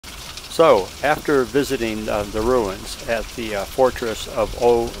So, after visiting the ruins at the fortress of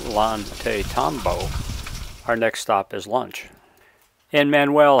Ollantaytambo, our next stop is lunch. And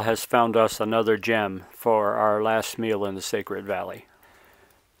Manuel has found us another gem for our last meal in the Sacred Valley.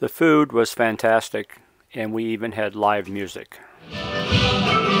 The food was fantastic, and we even had live music.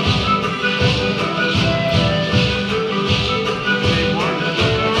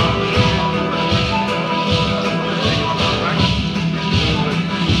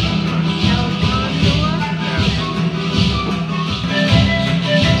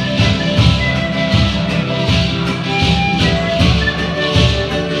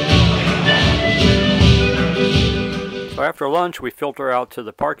 So after lunch, we filter out to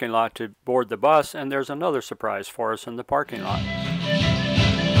the parking lot to board the bus, and there's another surprise for us in the parking lot.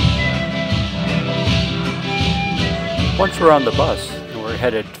 Once we're on the bus and we're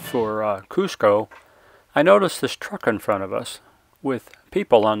headed for Cusco, I noticed this truck in front of us with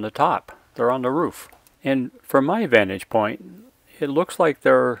people on the top. They're on the roof. And from my vantage point, it looks like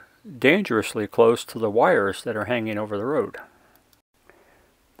they're dangerously close to the wires that are hanging over the road.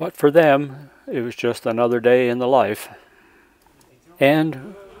 But for them, it was just another day in the life.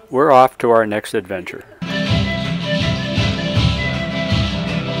 And we're off to our next adventure.